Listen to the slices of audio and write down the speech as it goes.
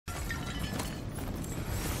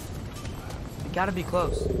Gotta be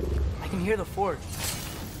close. I can hear the forge.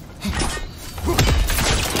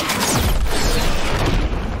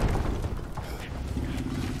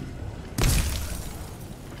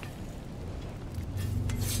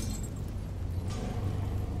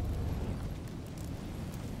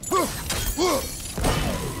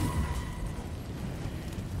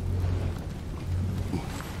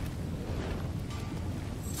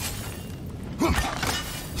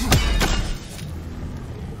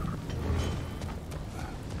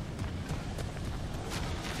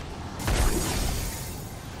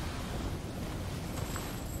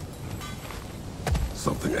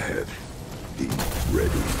 Something ahead. Be ready.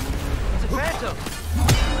 It's a phantom!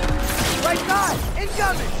 Right side!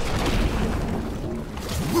 Incoming!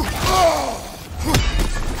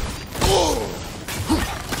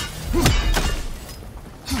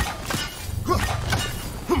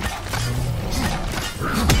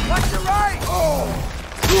 Watch your right!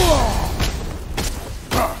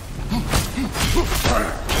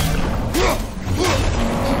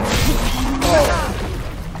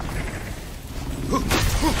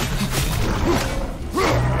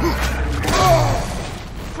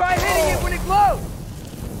 Try hitting it when it glows!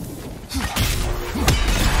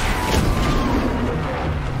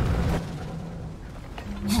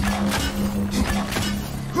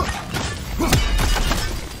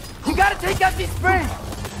 You gotta take out these springs!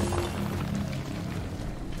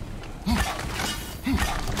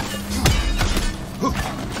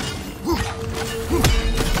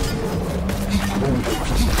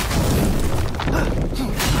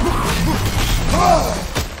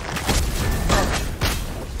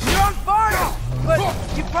 You're on fire! But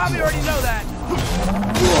you probably already know that.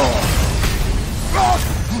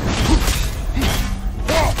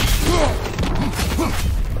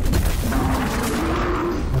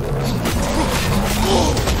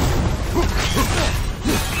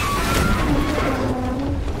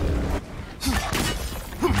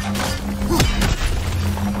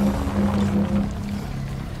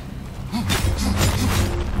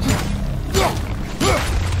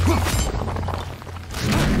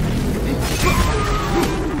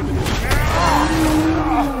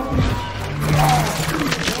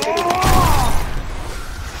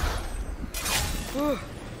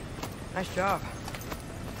 Nice job.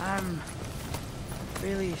 I'm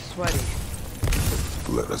really sweaty.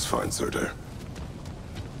 Let us find Surtur.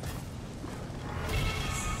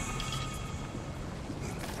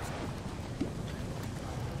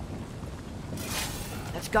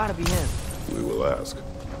 That's gotta be him. We will ask.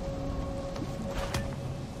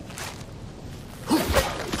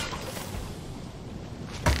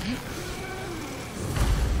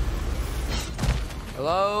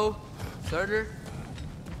 Hello? Surtur?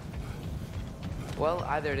 Well,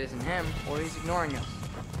 either it isn't him, or he's ignoring us.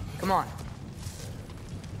 Come on.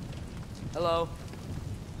 Hello?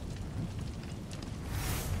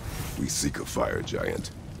 We seek a fire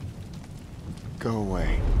giant. Go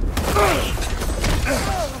away.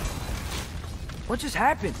 What just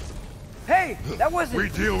happened? Hey, that wasn't... We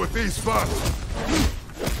deal with these first!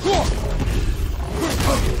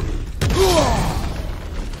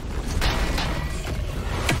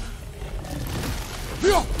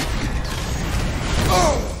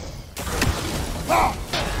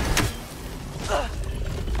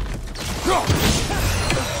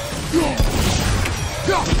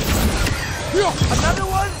 Another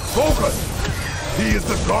one? Focus! He is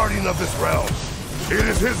the guardian of this realm. It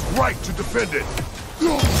is his right to defend it.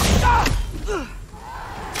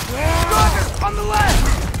 Roger, on the left!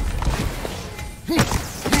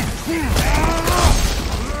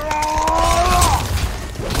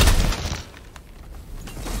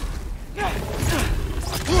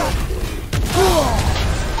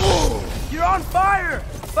 You're on fire!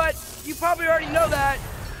 But you probably already know that.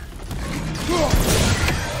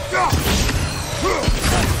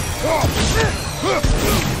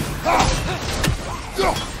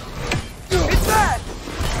 It's bad!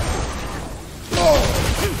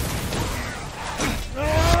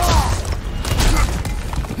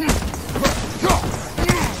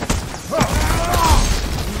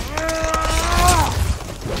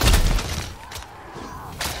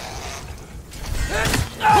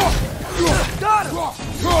 Got him!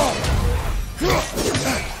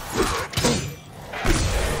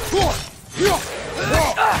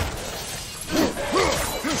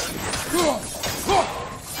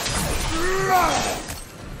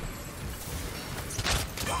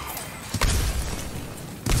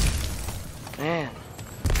 Man,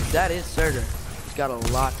 that is Surtur. He's got a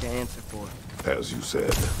lot to answer for. As you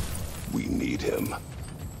said, we need him.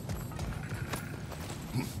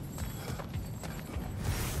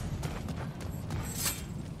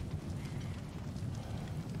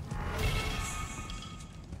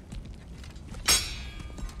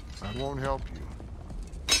 won't help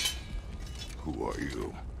you. Who are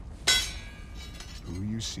you? Who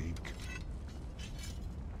you seek,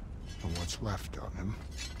 and what's left of him.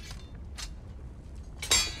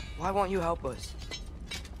 Why won't you help us?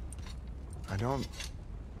 I don't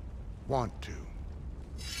want to.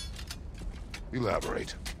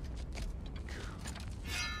 Elaborate.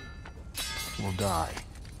 We'll die.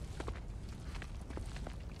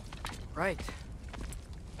 Right.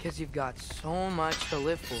 Because you've got so much to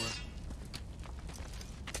live for.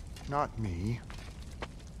 Not me.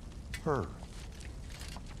 Her.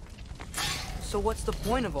 So what's the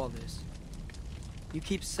point of all this? You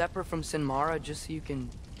keep separate from Sinmara just so you can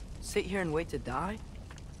sit here and wait to die?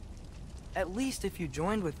 At least if you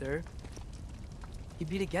joined with her, you'd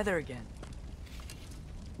be together again.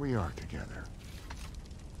 We are together.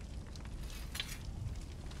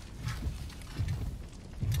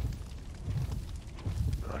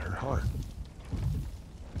 Got her heart.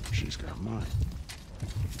 She's got mine.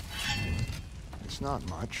 It's not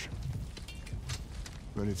much,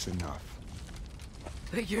 but it's enough.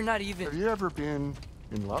 But you're not even... Have you ever been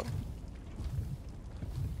in love?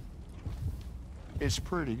 It's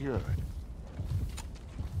pretty good.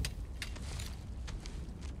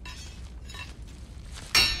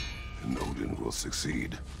 And Odin will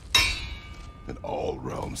succeed. And all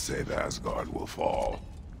realms save Asgard will fall.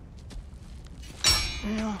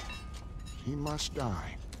 Yeah, he must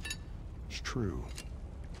die. It's true.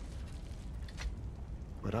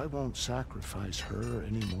 But I won't sacrifice her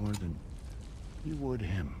any more than you would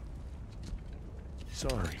him.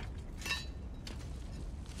 Sorry.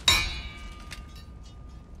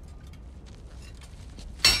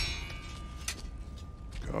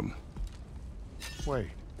 Come.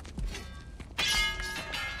 Wait.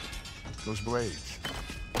 Those blades.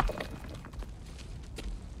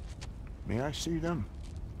 May I see them?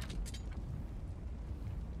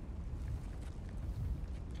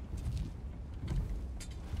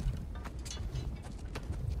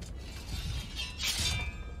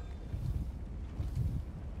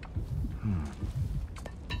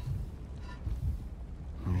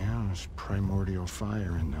 Yeah, there's primordial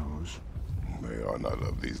fire in those. They are not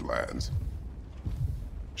of these lands.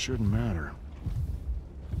 Shouldn't matter.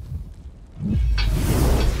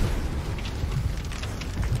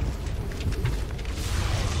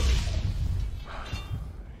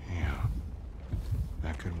 Yeah,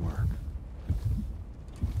 that could work.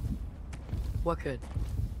 What could?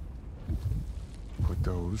 Put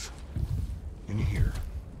those in here,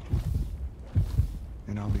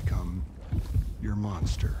 and I'll become your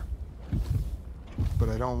monster. But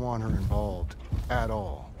I don't want her involved at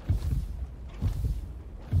all.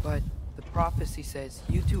 But the prophecy says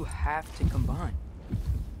you two have to combine.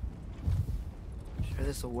 Sure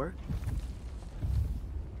this'll work?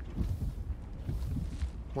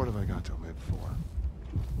 What have I got to live for?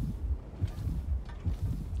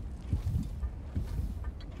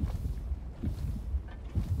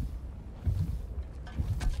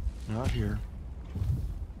 Not here.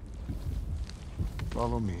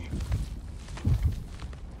 Follow me.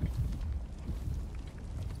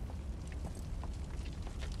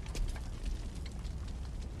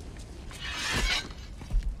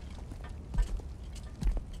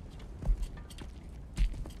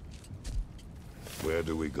 Where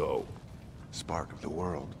do we go? Spark of the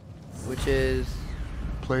world. Which is...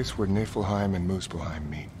 Place where Niflheim and Muspelheim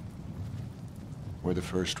meet. Where the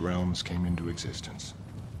first realms came into existence.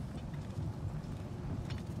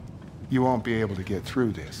 You won't be able to get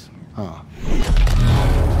through this, huh?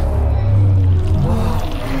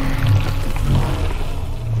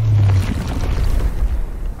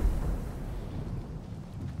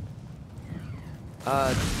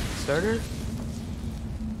 Surtur?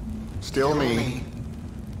 Still me.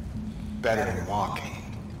 Better than walking.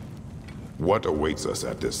 What awaits us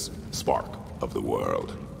at this spark of the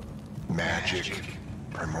world? Magic,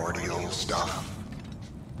 primordial stuff.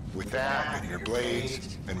 With that and your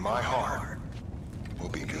blades and my heart, we'll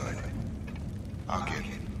be good. I'll get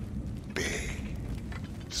big,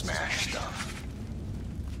 smash stuff.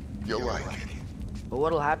 You'll like it. But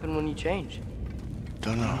what'll happen when you change?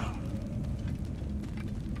 Dunno.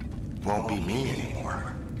 Won't be me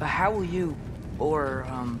anymore. But how will you, or,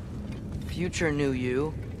 future new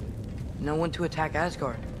you, know when to attack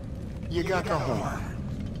Asgard? You got the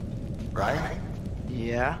horn, right?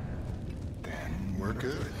 Yeah? Then we're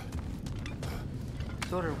good.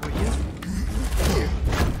 Surtur, were you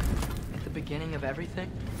at the beginning of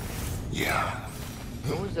everything? Yeah.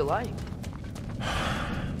 What was it like?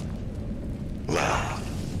 Loud.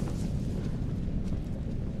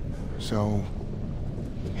 So,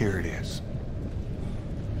 here it is.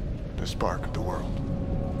 The spark of the world.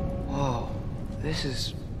 Whoa, this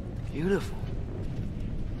is beautiful.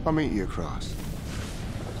 I'll meet you across.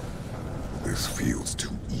 This feels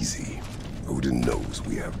too easy. Odin knows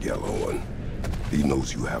we have Gjallarhorn. He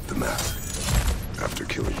knows you have the mask. After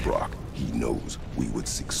killing Brock, he knows we would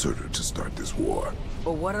seek Surtur to start this war.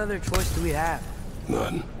 But what other choice do we have?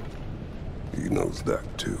 None. He knows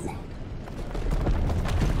that too.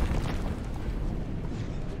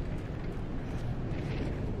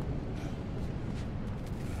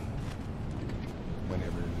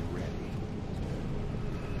 Whenever you're ready.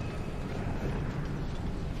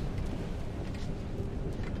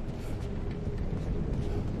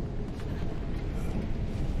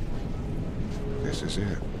 This is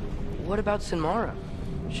it. What about Sinmara?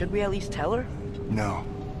 Should we at least tell her? No.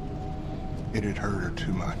 It'd hurt her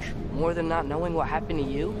too much. More than not knowing what happened to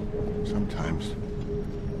you? Sometimes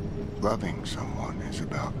loving someone is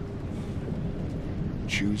about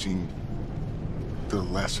choosing the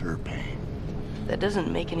lesser pain. That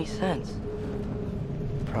doesn't make any sense.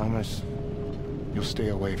 Promise you'll stay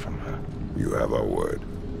away from her. You have our word.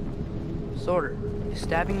 Sorter, is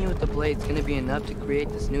stabbing you with the blades gonna be enough to create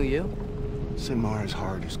this new you? Sinmara's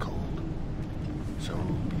heart is cold. So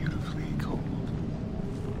beautifully cold.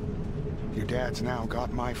 Your dad's now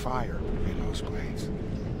got my fire in those blades.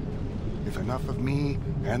 If enough of me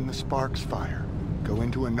and the spark's fire go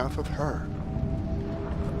into enough of her,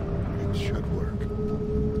 it should work.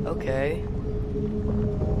 Okay.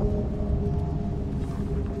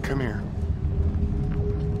 Come here.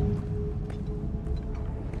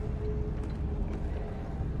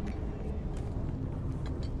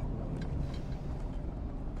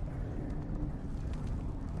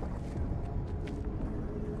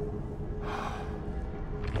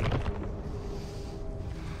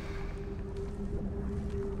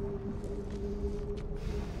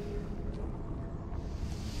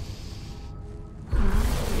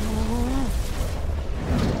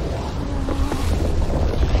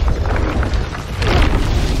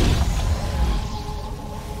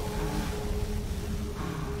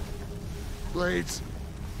 Blades.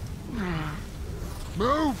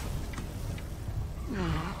 Move!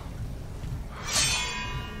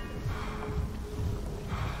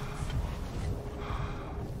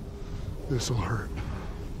 This'll hurt.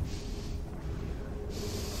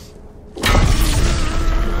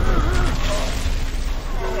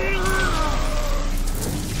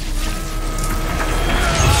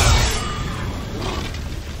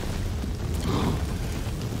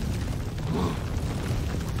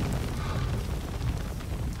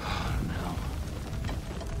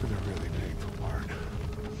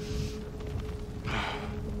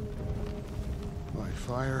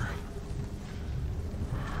 Fire,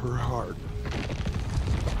 her heart.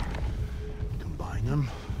 Combine them,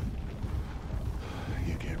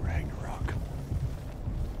 you get Ragnarok.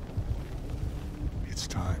 It's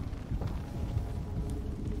time.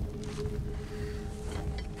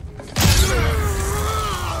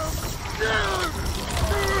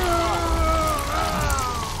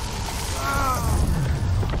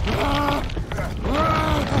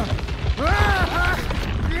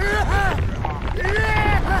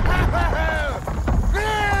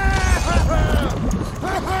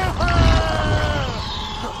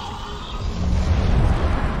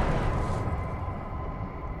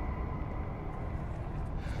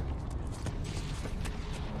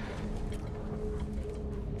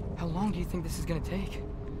 How long do you think this is gonna take?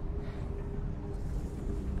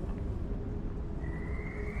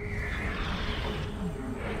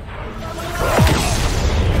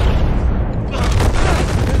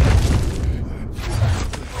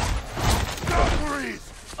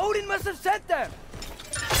 Odin must have sent them!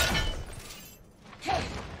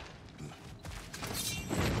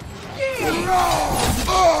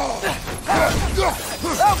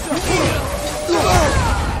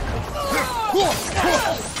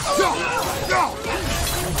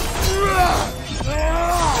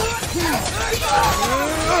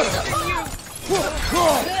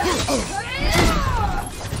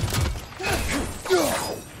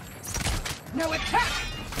 Now attack!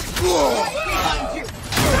 Behind you!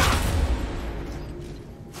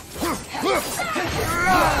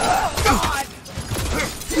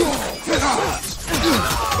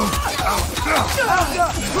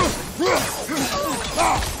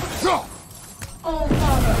 Oh,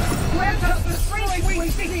 Father, grant us the strength we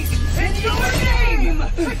seek in your name!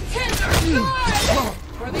 Tender God!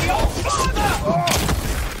 For the old Father!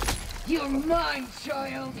 You're mine,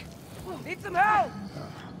 child! Need some help!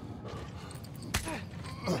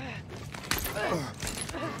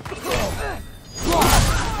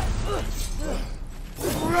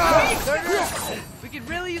 We could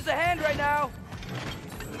really use a hand right now.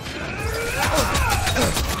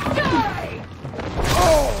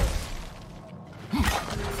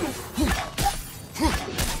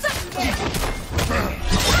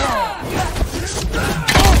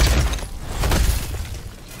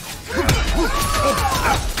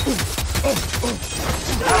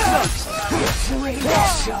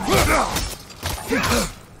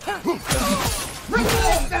 Out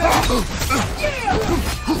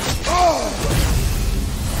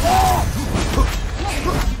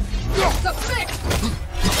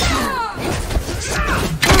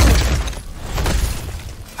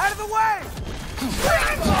of the way!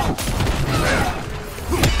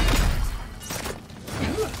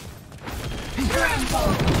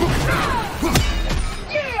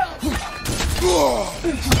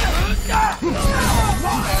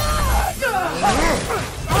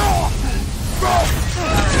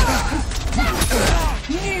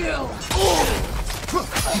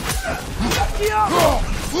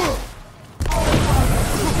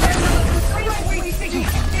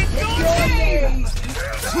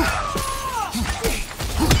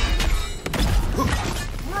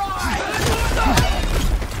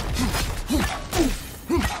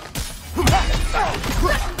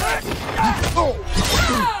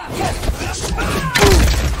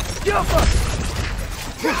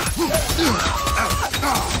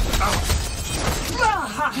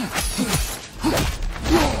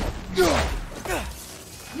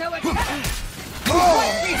 No attack!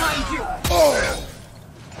 Right behind you!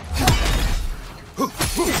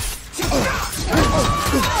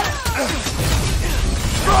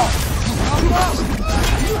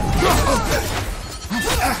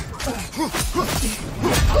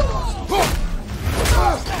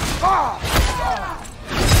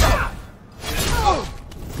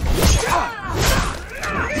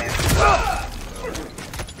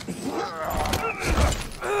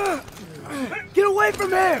 Get away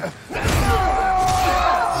from here!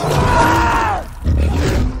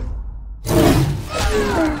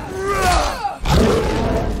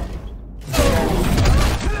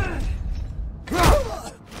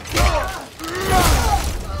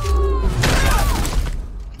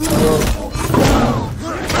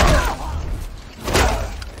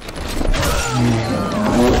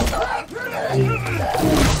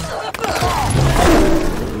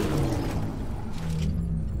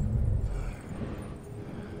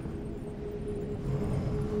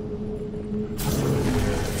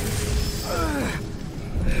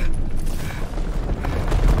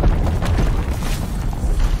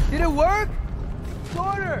 Did it work?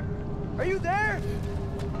 Daughter, are you there?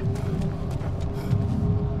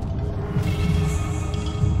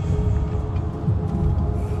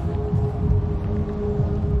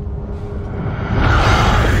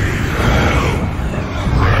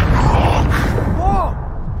 Whoa!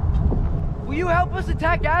 Will you help us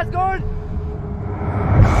attack Asgard?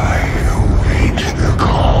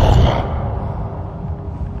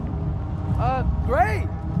 Great!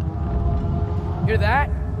 Hear that?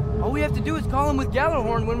 All we have to do is call him with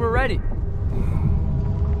Gjallarhorn when we're ready.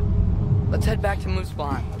 Let's head back to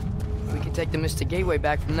Muspelheim. We can take the Mystic Gateway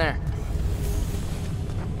back from there.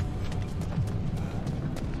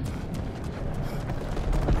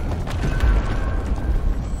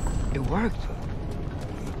 It worked.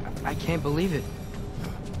 I can't believe it.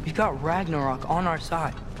 We've got Ragnarok on our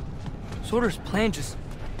side. Surtur's plan just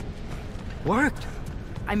worked.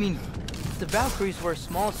 I mean, the Valkyries were a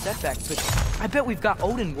small setback, but I bet we've got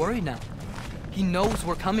Odin worried now. He knows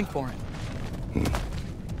we're coming for him.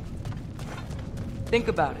 Think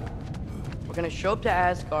about it. We're gonna show up to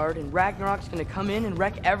Asgard, and Ragnarok's gonna come in and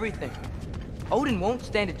wreck everything. Odin won't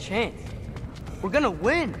stand a chance. We're gonna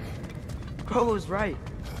win. Groa was right.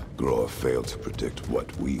 Groa failed to predict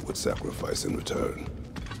what we would sacrifice in return.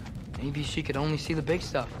 Maybe she could only see the big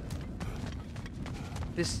stuff.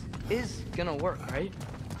 This is gonna work, right?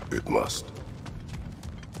 It must.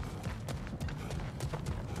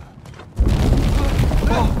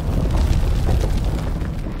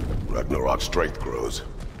 Ragnarok's strength grows.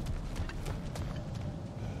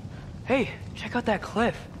 Hey, check out that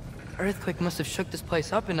cliff. Earthquake must have shook this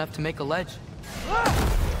place up enough to make a ledge.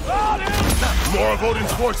 More of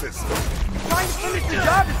Odin's forces! Trying to finish the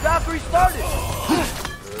job as Valkyrie started!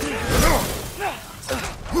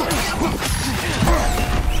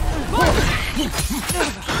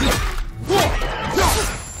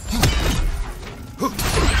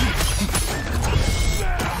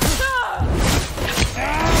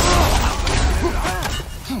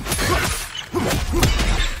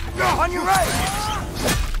 On your right!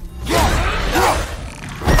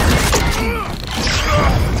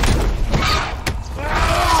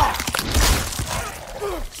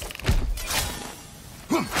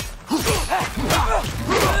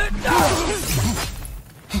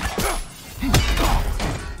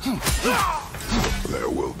 There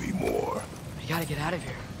will be more. We gotta get out of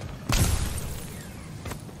here.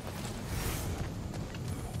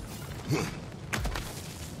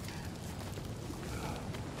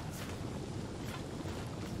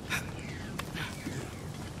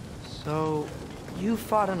 So, you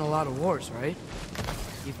fought in a lot of wars, right?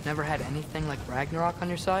 You've never had anything like Ragnarok on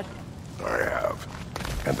your side? I have.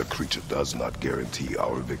 And the creature does not guarantee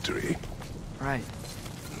our victory. Right.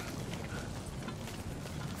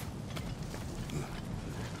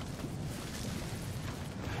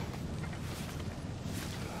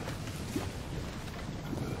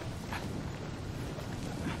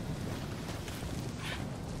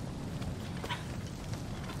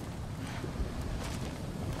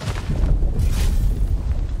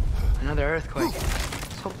 Another earthquake.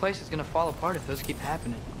 This whole place is gonna fall apart if those keep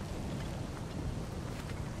happening.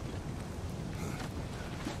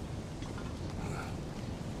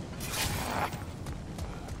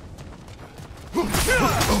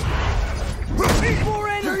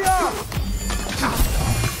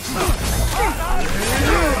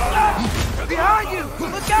 Behind you!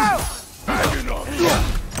 Look out!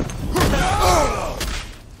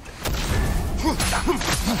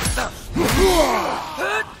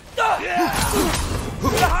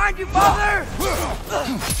 Behind you, mother!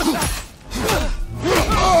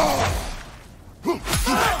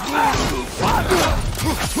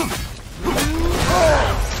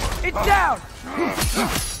 It's down!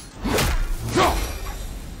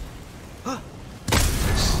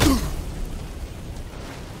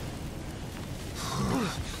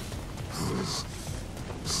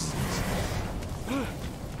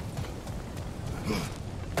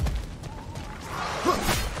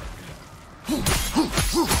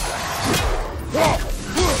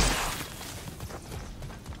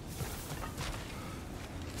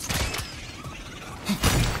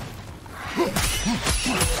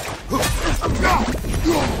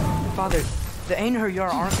 Father, the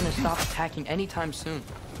Einherjar aren't gonna stop attacking anytime soon.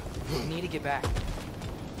 We need to get back.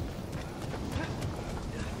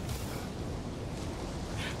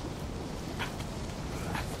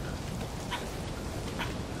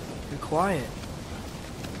 You're quiet.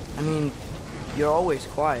 I mean, you're always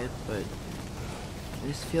quiet, but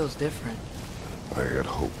this feels different. I had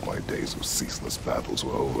hoped my days of ceaseless battles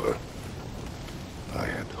were over. I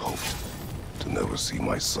had hoped to never see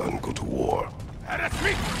my son go to war.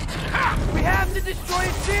 We have to destroy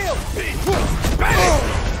his shield!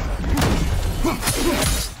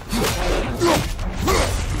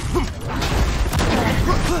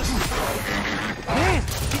 Man,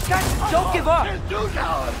 these guys don't give up!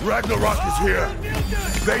 Ragnarok is here!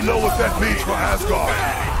 They know what that means for Asgard!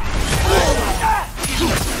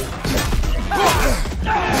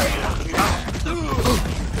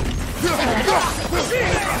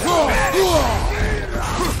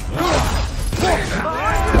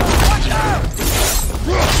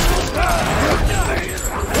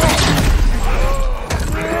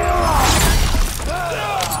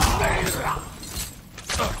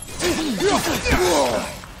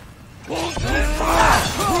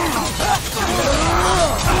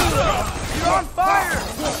 You're on fire!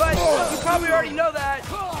 But you probably already know that.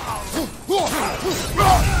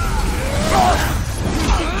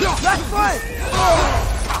 Last one!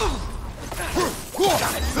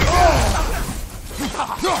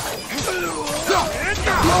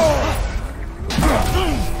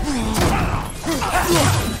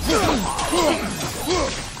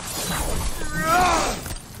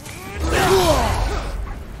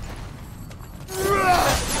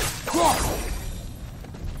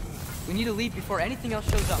 We need to leave before anything else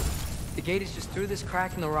shows up. The gate is just through this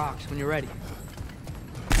crack in the rocks when you're ready.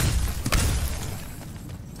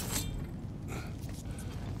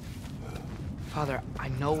 Father, I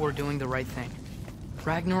know we're doing the right thing.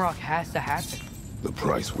 Ragnarok has to happen. The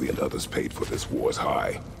price we and others paid for this war is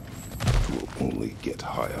high. It will only get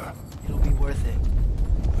higher. It'll be worth it.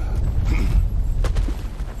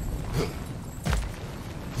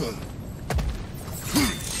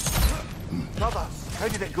 Brothers, how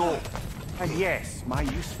did it go? And yes, my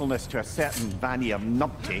usefulness to a certain Vanir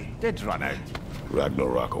numpty did run out.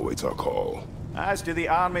 Ragnarok awaits our call. As do the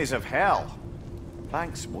armies of hell.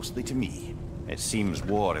 Thanks mostly to me. It seems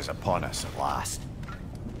war is upon us at last.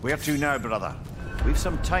 Where to now, brother? We've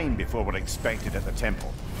some time before we're expected at the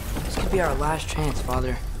temple. This could be our last chance,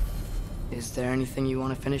 Father. Is there anything you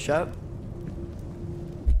want to finish up?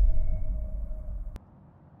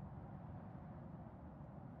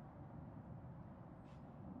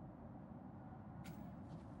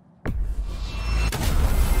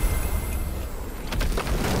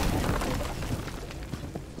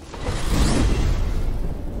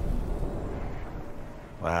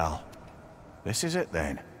 Well, this is it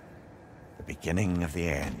then. The beginning of the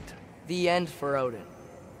end. The end for Odin.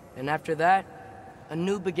 And after that, a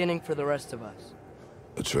new beginning for the rest of us.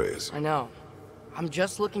 Atreus, I know. I'm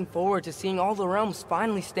just looking forward to seeing all the realms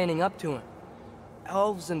finally standing up to him.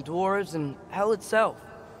 elves and dwarves and hell itself.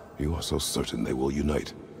 You are so certain they will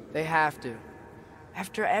unite? They have to.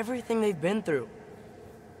 After everything they've been through.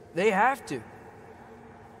 They have to.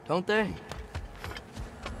 Don't they?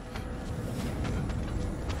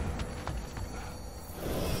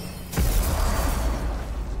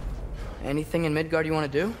 Anything in Midgard you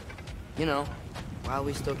want to do? You know, while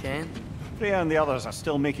we still can. Freya and the others are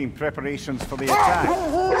still making preparations for the attack,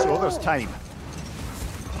 so there's time.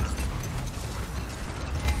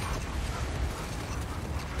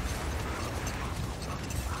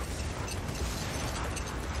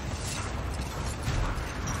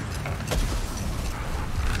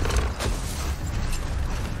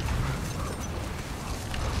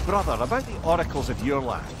 Brother, about the oracles of your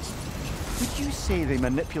lands, would you say they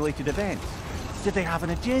manipulated events? Did they have an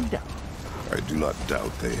agenda? I do not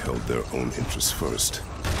doubt they held their own interests first.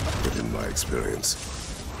 But in my experience,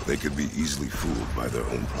 they could be easily fooled by their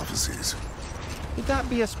own prophecies. Would that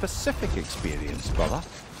be a specific experience, brother?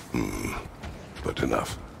 But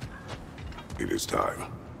enough. It is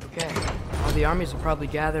time. Okay. All the armies are probably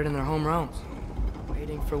gathered in their home realms,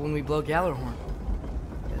 waiting for when we blow Gallarhorn.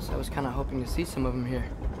 Guess I was kind of hoping to see some of them here.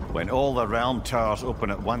 When all the realm towers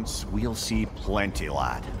open at once, we'll see plenty,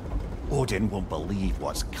 lad. Odin won't believe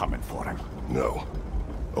what's coming for him. No.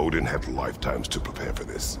 Odin had lifetimes to prepare for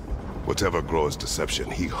this. Whatever Groa's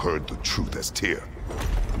deception, he heard the truth as Tyr.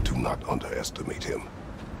 Do not underestimate him.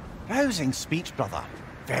 Rousing speech, brother.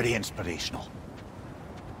 Very inspirational.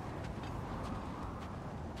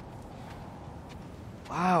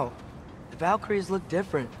 Wow. The Valkyries look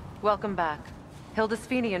different. Welcome back.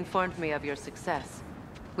 Hildisvini informed me of your success.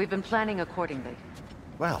 We've been planning accordingly.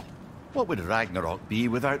 Well, what would Ragnarok be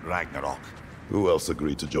without Ragnarok? Who else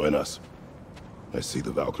agreed to join us? I see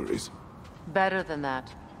the Valkyries. Better than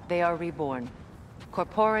that. They are reborn.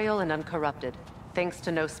 Corporeal and uncorrupted, thanks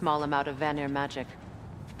to no small amount of Vanir magic.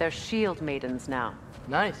 They're shield maidens now.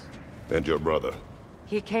 Nice. And your brother.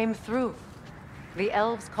 He came through. The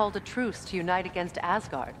elves called a truce to unite against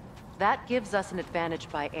Asgard. That gives us an advantage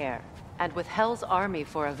by air. And with Hel's army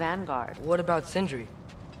for a vanguard. What about Sindri?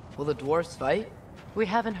 Will the dwarves fight? We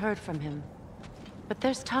haven't heard from him. But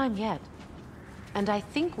there's time yet. And I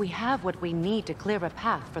think we have what we need to clear a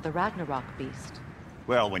path for the Ragnarok beast.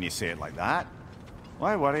 Well, when you say it like that,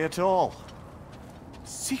 why worry at all?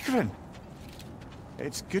 Sigrun!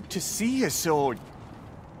 It's good to see you so...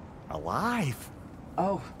 alive.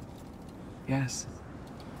 Oh, yes.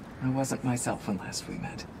 I wasn't myself when last we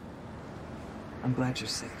met. I'm glad you're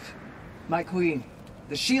safe. My queen,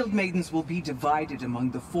 the Shield Maidens will be divided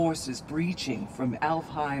among the forces breaching from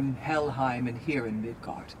Alfheim, Helheim, and here in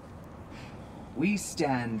Midgard. We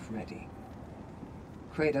stand ready.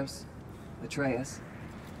 Kratos, Atreus,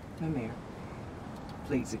 Mimir,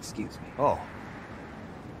 please excuse me. Oh.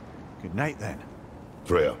 Good night, then.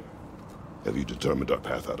 Freya, have you determined our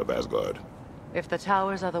path out of Asgard? If the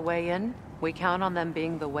towers are the way in, we count on them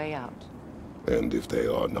being the way out. And if they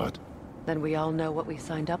are not? Then we all know what we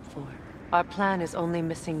signed up for. Our plan is only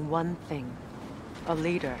missing one thing. A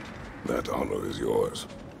leader. That honor is yours.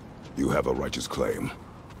 You have a righteous claim,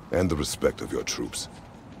 and the respect of your troops.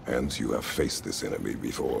 And you have faced this enemy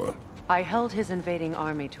before. I held his invading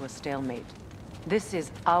army to a stalemate. This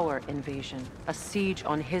is our invasion, a siege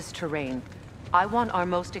on his terrain. I want our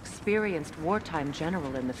most experienced wartime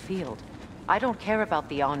general in the field. I don't care about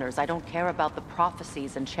the honors, I don't care about the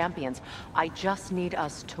prophecies and champions. I just need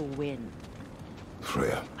us to win.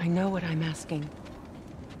 Freya. I know what I'm asking.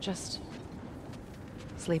 Just...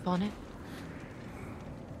 sleep on it?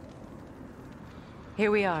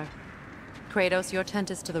 Here we are. Kratos, your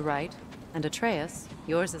tent is to the right, and Atreus,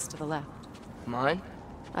 yours is to the left. Mine?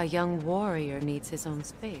 A young warrior needs his own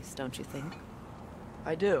space, don't you think?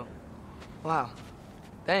 I do. Wow.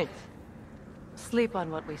 Thanks. Sleep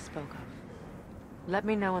on what we spoke of. Let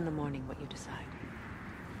me know in the morning what you decide.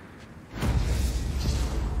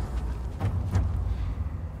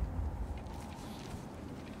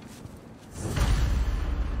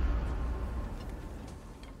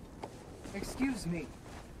 Excuse me.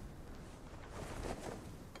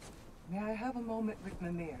 May I have a moment with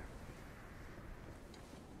Mimir?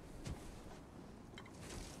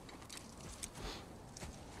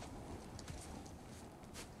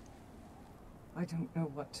 I don't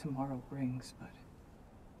know what tomorrow brings, but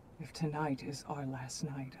if tonight is our last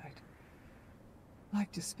night, I'd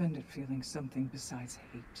like to spend it feeling something besides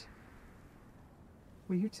hate.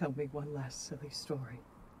 Will you tell me one last silly story?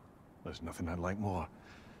 There's nothing I'd like more.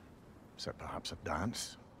 Except perhaps a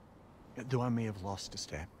dance. Though I may have lost a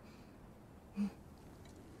step.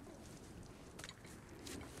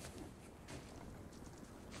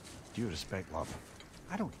 Due respect, love.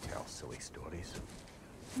 I don't tell silly stories.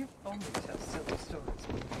 You only tell silly stories.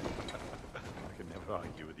 I can never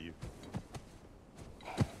argue with you.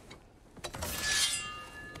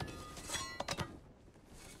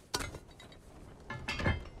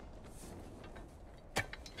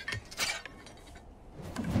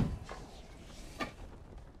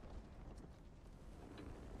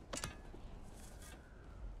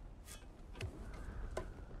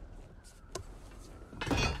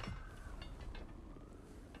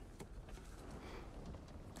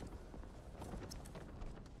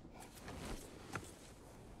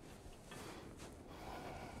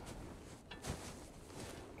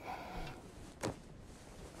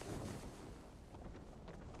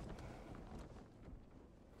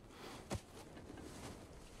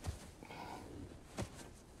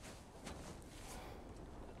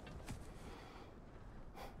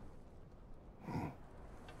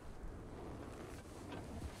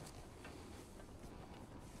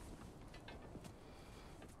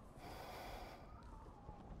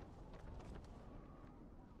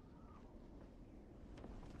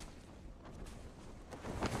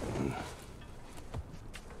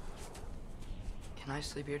 Can I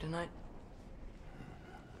sleep here tonight?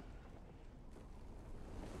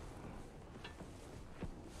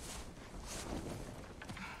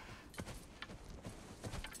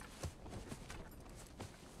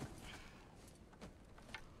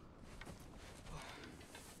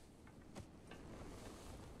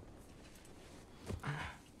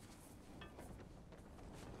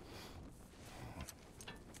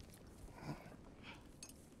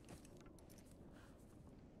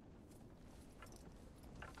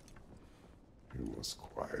 You must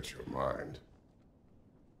quiet your mind.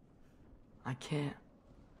 I can't.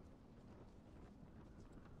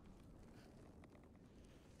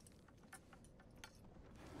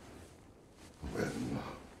 Then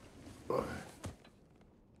I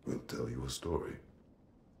will tell you a story.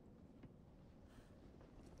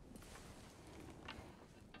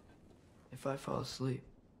 If I fall asleep,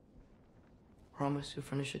 promise you'll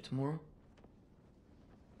finish it tomorrow?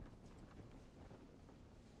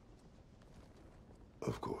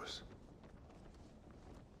 Of course.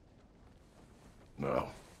 Now,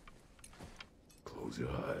 close your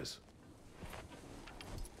eyes.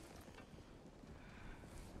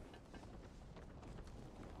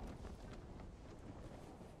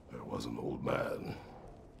 There was an old man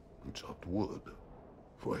who chopped wood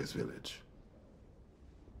for his village.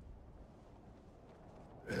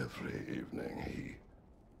 Every evening he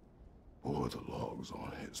bore the logs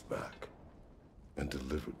on his back and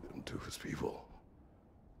delivered them to his people.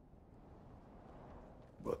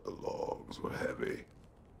 But the logs were heavy,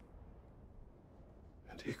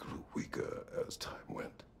 and he grew weaker as time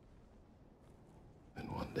went. And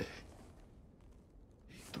one day,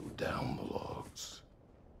 he threw down the logs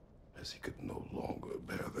as he could no longer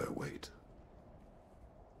bear their weight.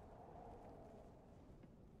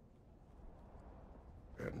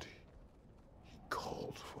 And he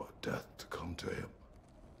called for death to come to him.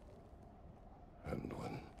 And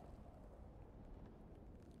when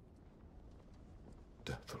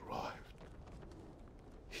death arrived,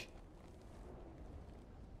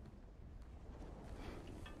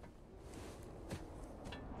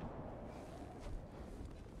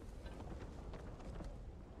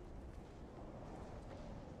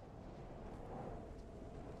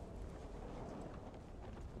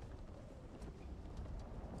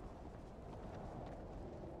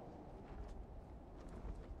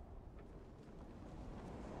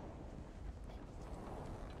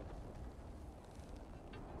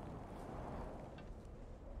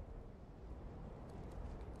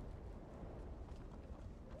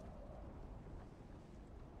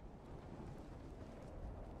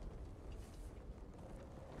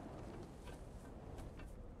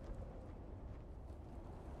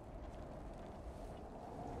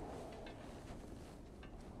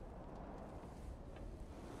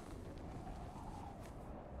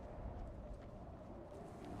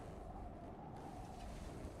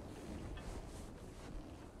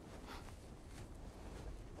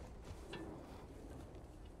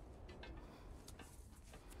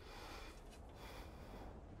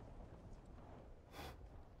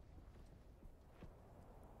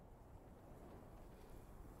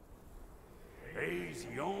 He's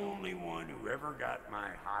the only one who ever got my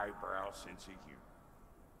highbrow sense of humor.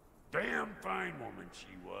 Damn fine woman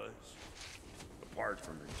she was. Apart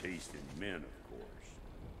from her taste in men, of course.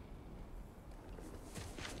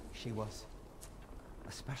 She was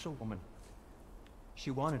a special woman.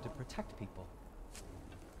 She wanted to protect people.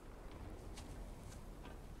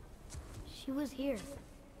 She was here.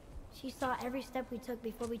 She saw every step we took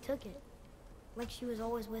before we took it. like she was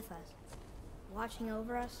always with us, watching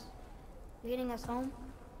over us, leading us home.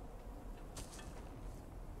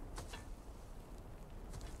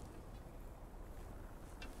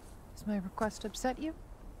 Does my request upset you?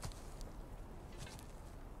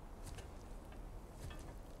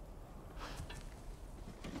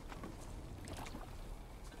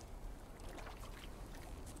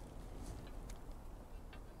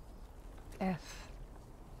 Death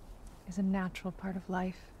is a natural part of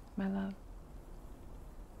life, my love.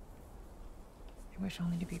 I wish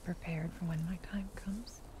only to be prepared for when my time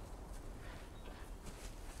comes.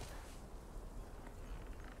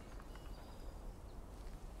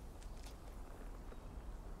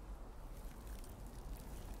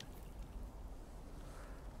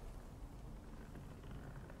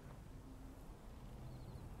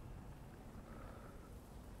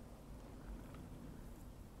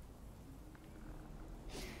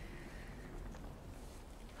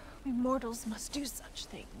 We mortals must do such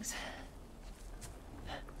things.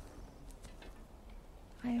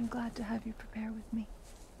 I am glad to have you prepare with me.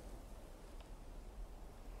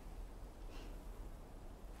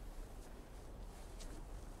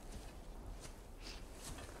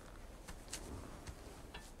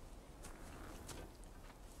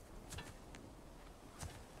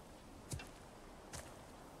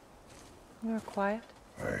 You're quiet.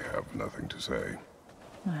 I have nothing to say.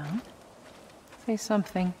 Well, say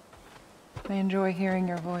something. I enjoy hearing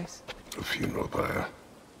your voice. A funeral pyre.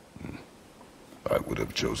 I would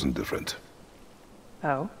have chosen different.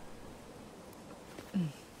 Oh?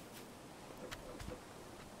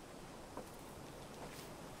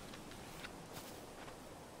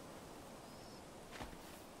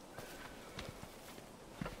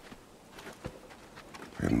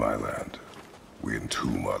 In my land, we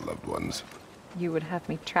entomb our loved ones. You would have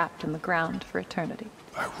me trapped in the ground for eternity.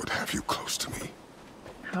 I would have you close to me.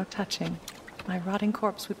 How touching. My rotting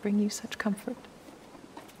corpse would bring you such comfort.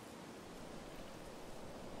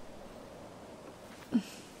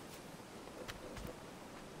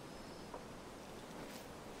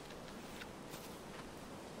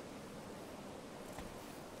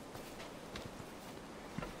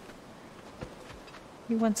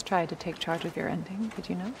 You once tried to take charge of your ending, did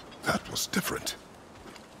you know? That was different.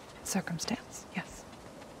 Circumstance, yes.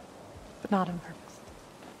 But not on purpose.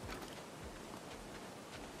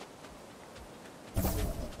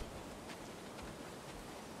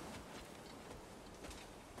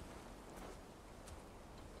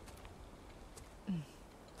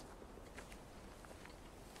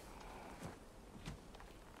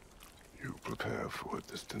 You prepare for a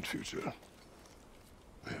distant future.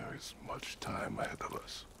 There is much time ahead of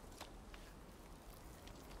us.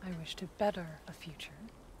 I wish to better a future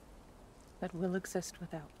that will exist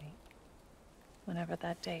without me, whenever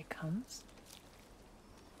that day comes.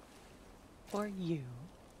 For you,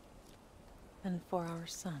 and for our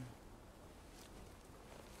son.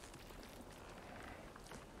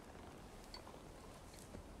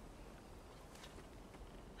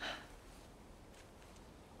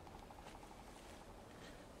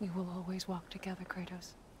 We will always walk together,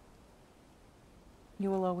 Kratos. You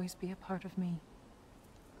will always be a part of me.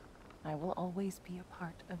 I will always be a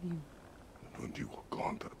part of you. And when you are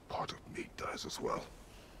gone, that part of me dies as well.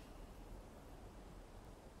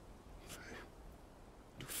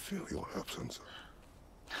 You feel your absence.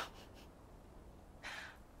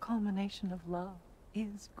 Culmination of love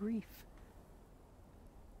is grief.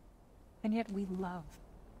 And yet we love,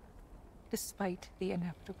 despite the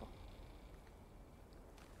inevitable.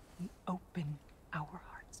 We open our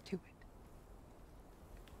hearts to it.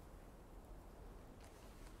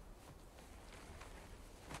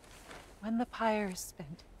 When the pyre is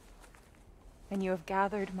spent, and you have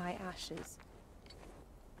gathered my ashes,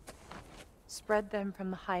 spread them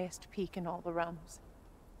from the highest peak in all the realms.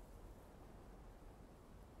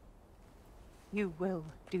 You will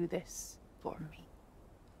do this for me.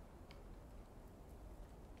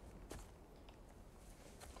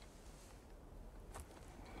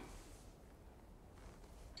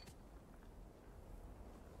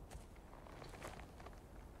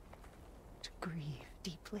 To grieve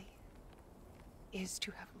deeply is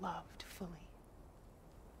to have loved fully.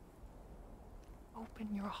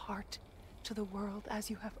 Open your heart to the world as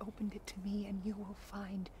you have opened it to me, and you will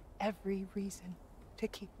find every reason to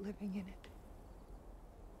keep living in it.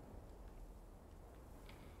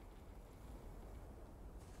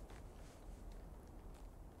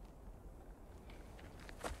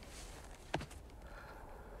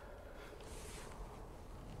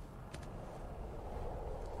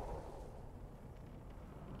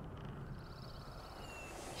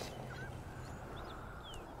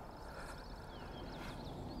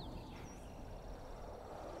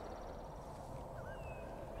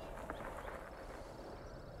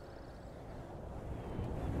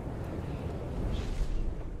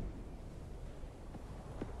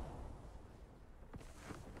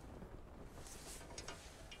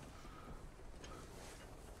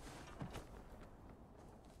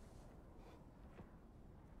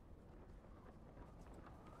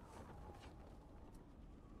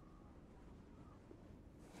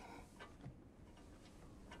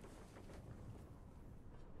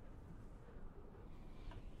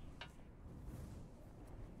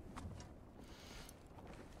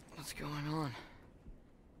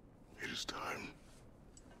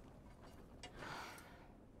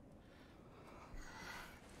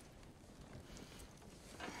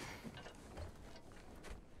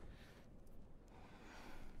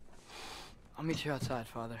 I'll meet you outside,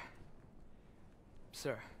 Father.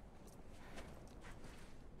 Sir.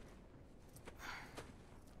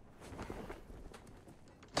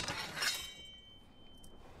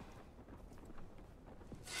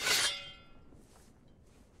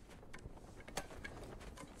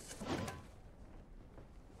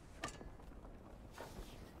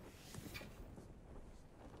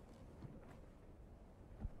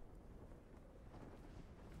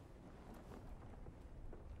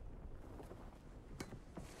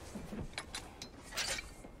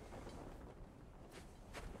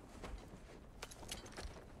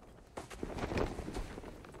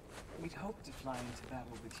 We'd hoped to fly into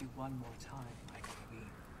battle with you one more time, my queen.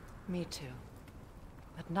 Me too.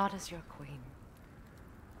 But not as your queen.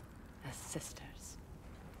 As sisters.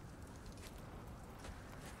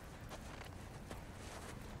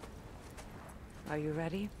 Are you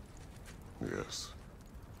ready? Yes.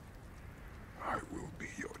 I will be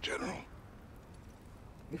your general.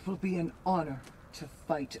 It will be an honor to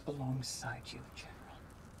fight alongside you, General.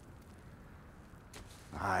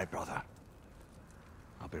 Aye, brother.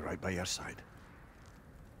 I'll be right by your side.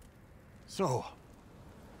 So,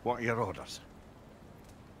 what are your orders?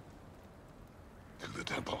 To the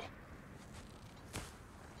temple.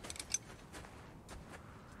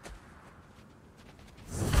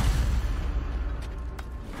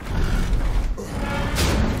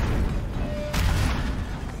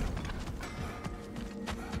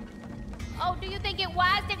 Oh, do you think it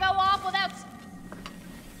wise to go off without...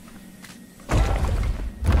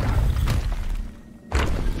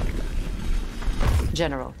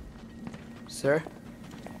 General. Sir?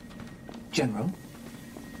 General?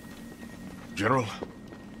 General?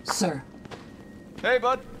 Sir. Hey,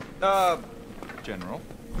 bud. General.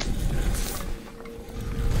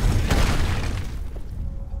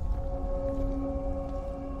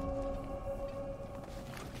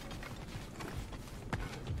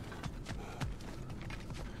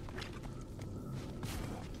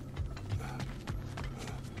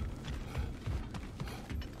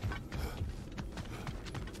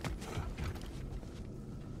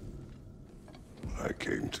 I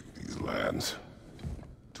came to these lands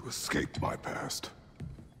to escape my past,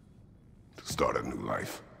 to start a new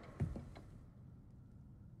life.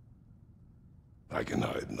 I can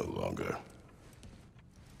hide no longer.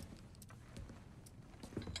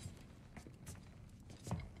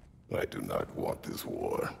 I do not want this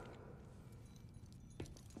war.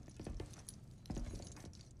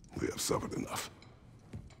 We have suffered enough.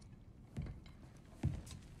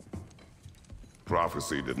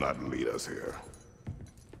 Prophecy did not lead us here.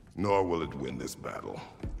 Nor will it win this battle.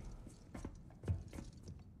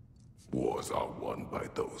 Wars are won by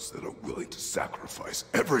those that are willing to sacrifice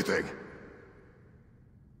everything.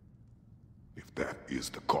 If that is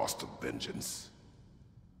the cost of vengeance,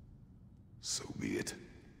 so be it.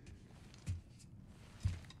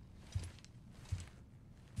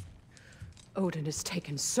 Odin has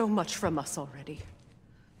taken so much from us already.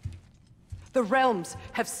 The realms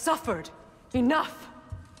have suffered enough.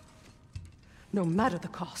 No matter the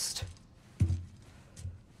cost.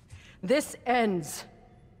 This ends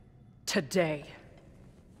today.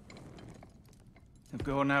 If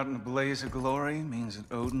going out in a blaze of glory means that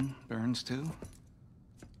Odin burns too,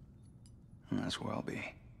 that's where I'll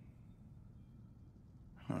be.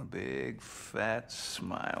 A big, fat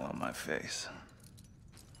smile on my face.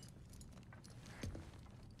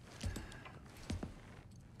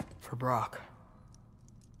 For Brock.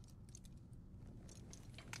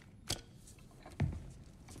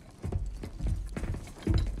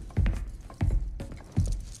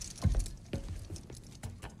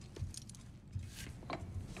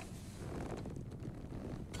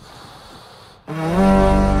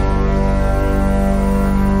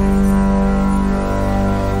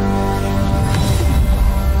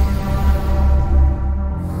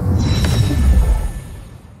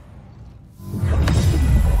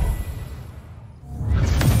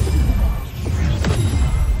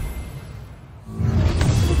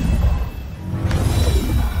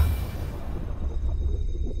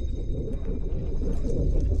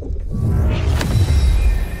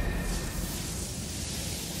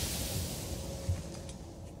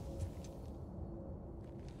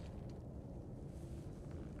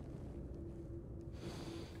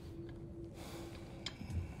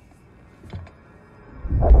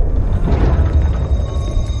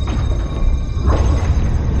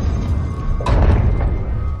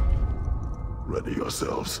 Ready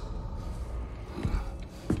yourselves.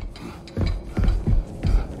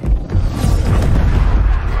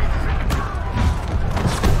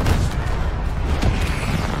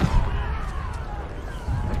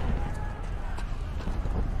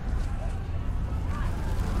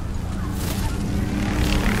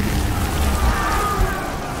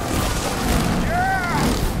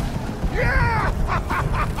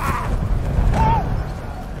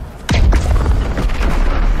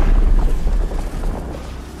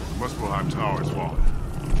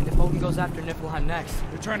 after Niflheim next?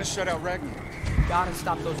 They're trying to shut out Ragnarok. Gotta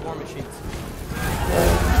stop those war machines.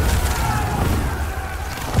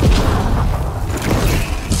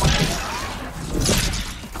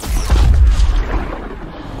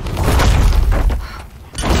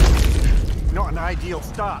 Not an ideal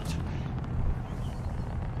start.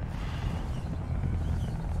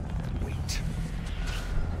 Wait.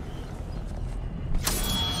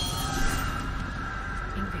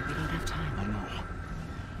 Ingrid, we don't have time. I know.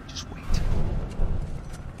 Just wait.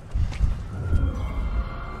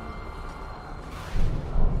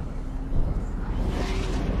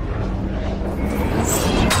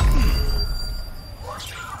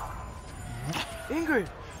 Ingrid!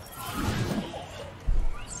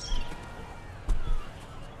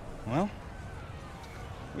 Well,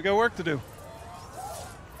 we got work to do.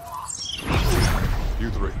 You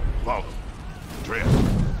three, follow. Atreus.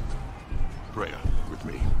 Freya, with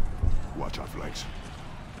me. Watch our flanks.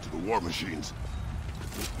 To the war machines.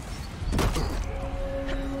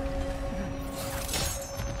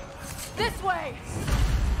 This way!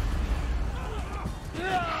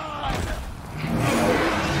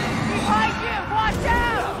 Behind you! Watch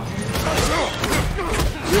out!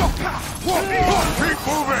 Keep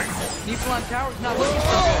moving! Niflheim Tower's not looking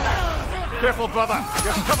so good. Careful, brother.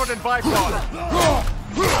 You're covered in bifrost.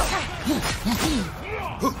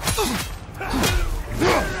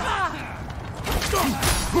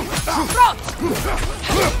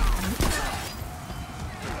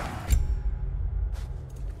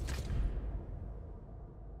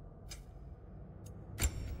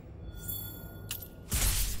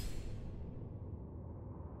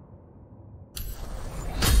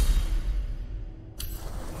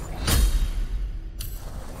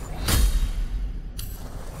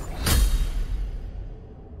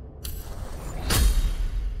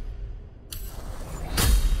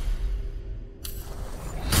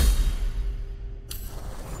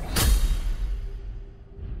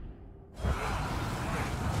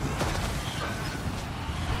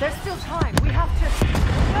 There's still time. We have to...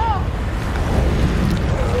 No!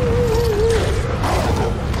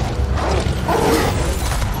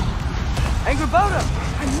 Angrboda!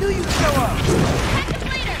 I knew you'd show up!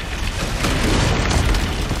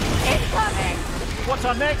 Incoming! What's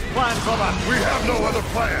our next plan, brother? We have no other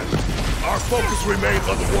plan. Our focus remains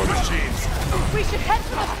on the war machines. We should head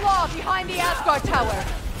to the flaw behind the Asgard Tower.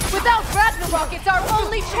 Without Ragnarok, it's our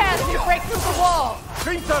only chance to break through the wall.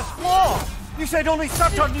 Hrinthur's flaw! You said only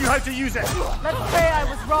Surtur knew how to use it! Let's say I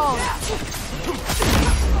was wrong.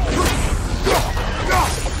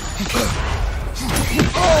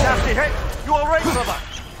 Nasty hit! You alright, brother?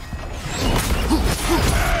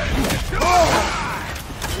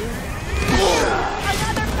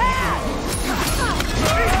 Another pass!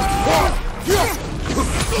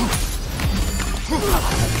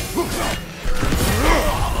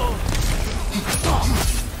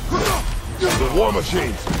 The war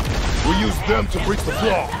machines. We use them to breach the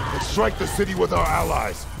flaw and strike the city with our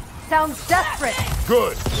allies. Sounds desperate.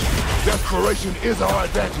 Good. Desperation is our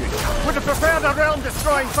advantage. Would have preferred a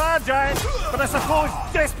realm-destroying fire giant, but I suppose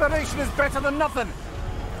desperation is better than nothing.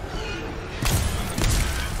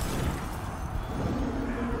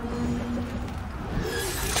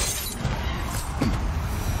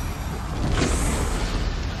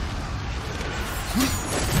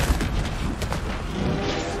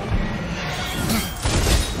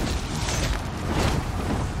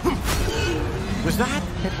 Was that?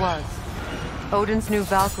 It was. Odin's new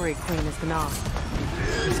Valkyrie queen is Gná.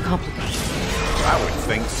 It's complicated. I would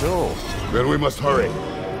think so. Then we must hurry.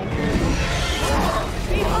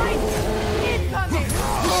 Behind! Incoming!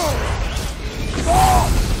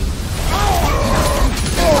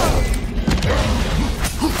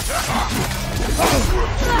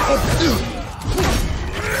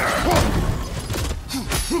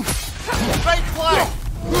 Right flank!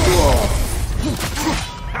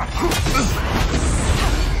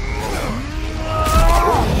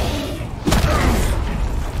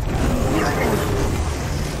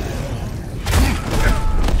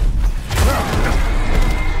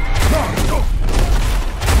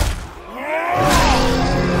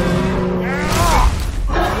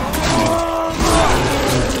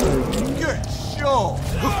 Good show!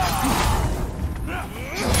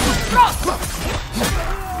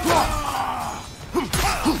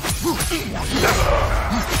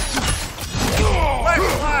 Left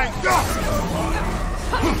flank!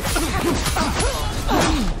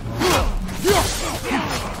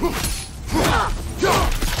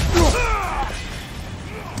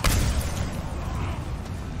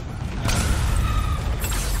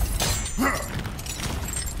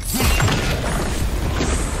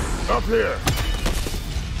 Up here.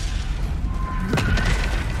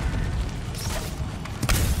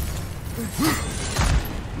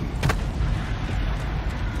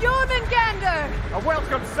 A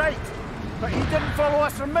welcome sight! But he didn't follow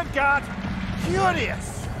us from Midgard!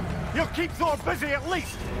 Curious! He'll keep Thor busy at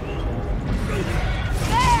least!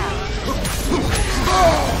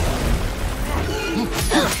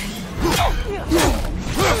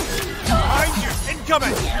 Behind you!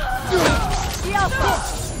 Incoming!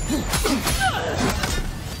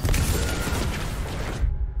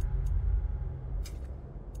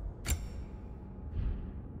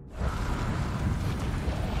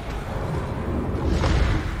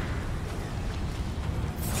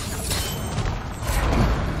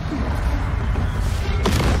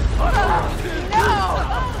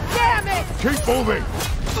 Keep moving!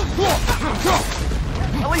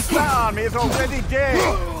 At least that army is already dead!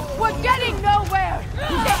 We're getting nowhere! The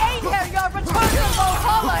Einherjar return to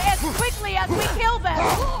Valhalla as quickly as we kill them!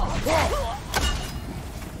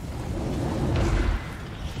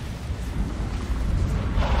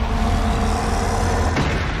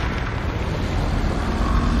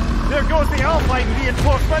 There goes the Alpine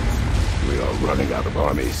reinforcements! We are running out of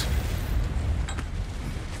armies.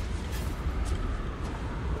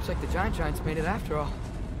 Looks like the Giants made it after all.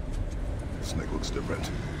 Snake looks different.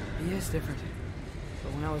 He is different.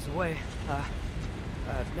 But when I was away,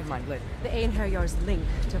 never mind, later. The Einherjar's link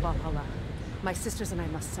to Valhalla. My sisters and I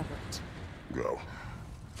must sever it. Go.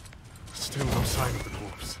 Still no sign of the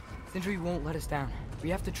corpse. Sindri won't let us down. We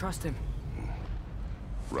have to trust him.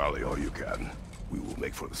 Rally all you can. We will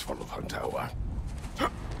make for this funnel hunt tower.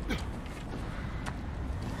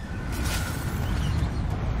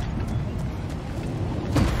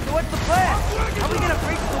 So what's the plan? How are we gonna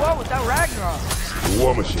breach the wall without Ragnarok? The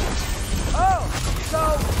war machines. Oh, so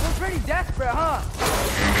we're pretty desperate, huh?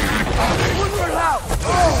 Woodward out!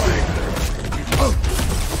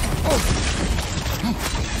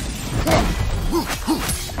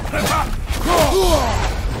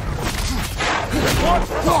 Watch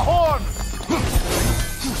for the horn!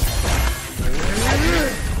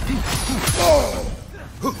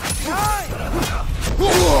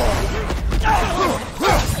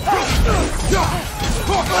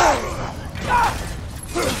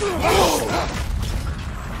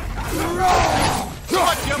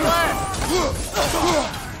 Watch your left!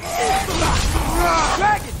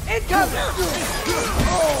 Dragon, incoming!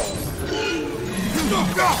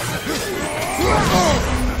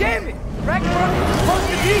 Damn it! Ragnarok is supposed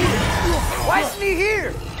to be here! Why isn't he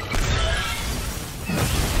here?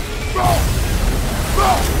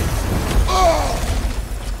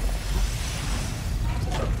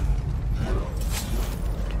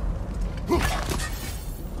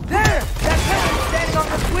 There! That peasant's standing on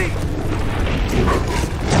the fleet!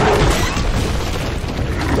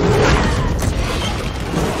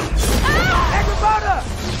 Agrabata!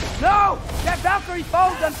 No! That Valkyrie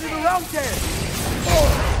falls them through the realm tear!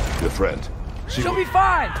 Your friend. She'll be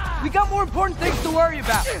fine! We got more important things to worry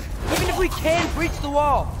about! Even if we can't breach the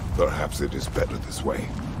wall! Perhaps it is better this way.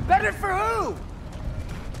 Better for who?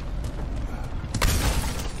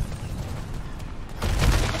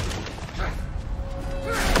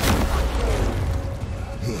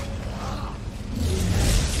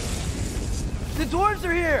 The dwarves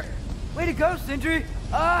are here! Way to go, Sindri!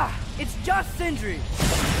 Ah, it's just Sindri!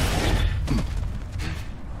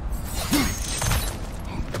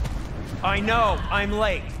 I know, I'm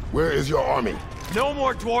late. Where is your army? No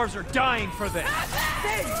more dwarves are dying for this.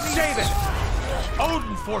 Save it!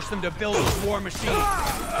 Odin forced them to build this war machine.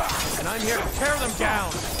 And I'm here to tear them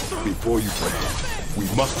down. Before you break them, we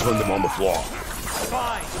must turn them on the floor.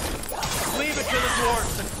 Fine. Leave it to the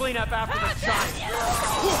dwarves to clean up after the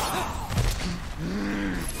giants.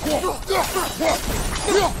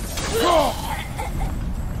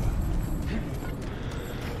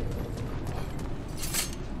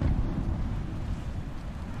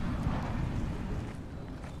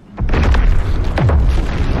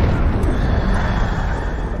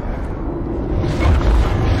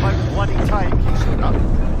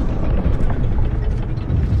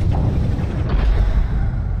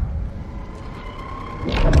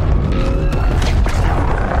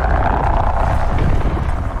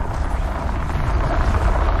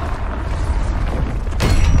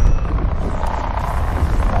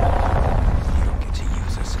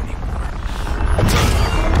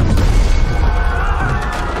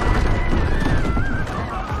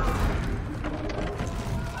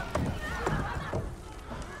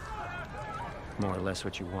 That's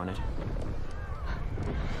what you wanted.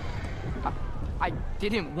 I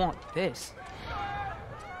didn't want this.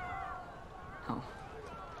 No.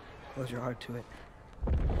 Close your heart to it.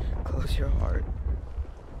 Close your heart.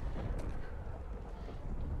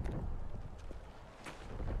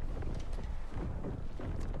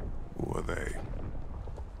 Who are they?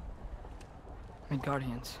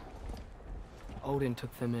 Midgardians. Odin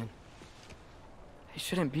took them in. They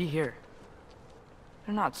shouldn't be here.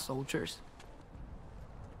 They're not soldiers.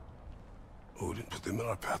 Odin put them in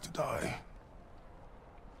our path to die.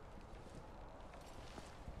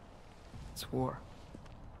 It's war.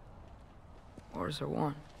 Wars are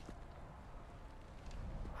won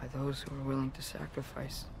by those who are willing to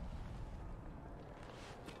sacrifice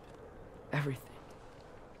everything.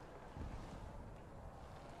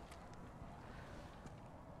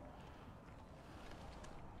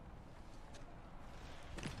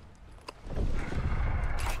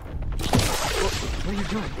 What are you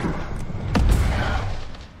doing?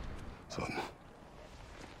 Son,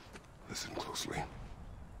 listen closely.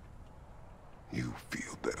 You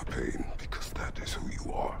feel their pain because that is who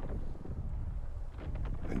you are.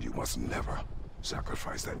 And you must never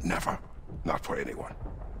sacrifice that. Never. Not for anyone.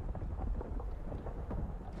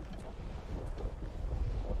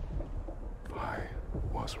 I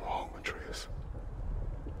was wrong, Atreus.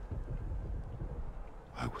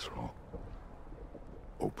 I was wrong.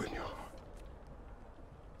 Open your heart.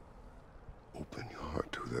 Open your heart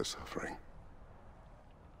to their suffering.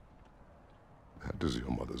 That is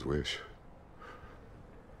your mother's wish.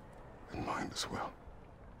 And mine as well.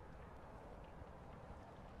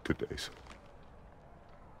 Today, son.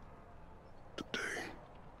 Today,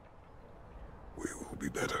 we will be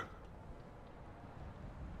better.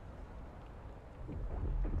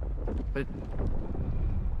 But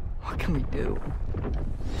what can we do?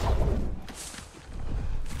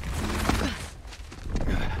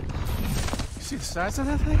 You see the size of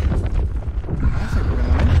that thing? I think we're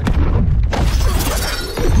gonna win.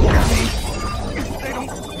 They don't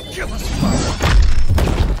kill us.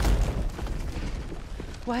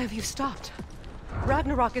 Why have you stopped?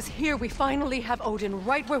 Ragnarok is here. We finally have Odin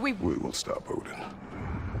right where we... We will stop Odin.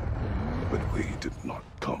 But we did not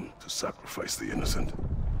come to sacrifice the innocent.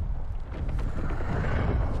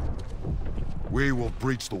 We will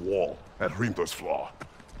breach the wall at Hrimthor's Flaw.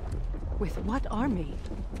 With what army?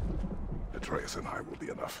 Atreus and I will be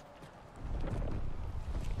enough.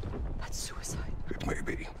 That's suicide. It may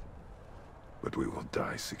be. But we will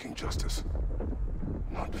die seeking justice,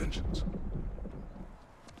 not vengeance.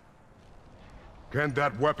 Can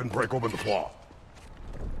that weapon break open the flaw?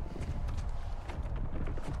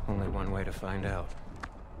 Only one way to find out.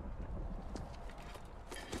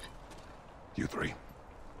 You three.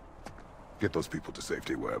 Get those people to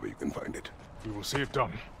safety wherever you can find it. We will see it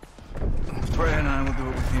done. Freya and I will do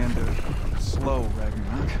what we can to slow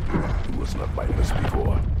Ragnarok. He was not mindless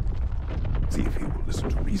before. See if he will listen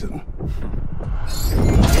to reason.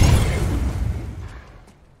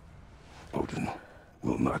 Odin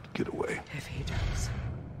will not get away. If he does,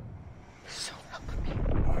 so help me.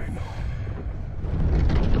 I know.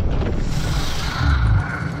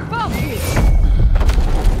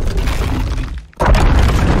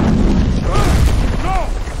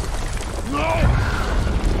 No!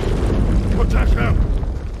 Protect him!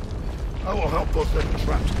 I will help those that are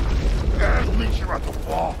trapped. And meet you at the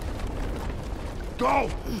fall. Go!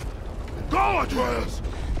 Go, Atreus!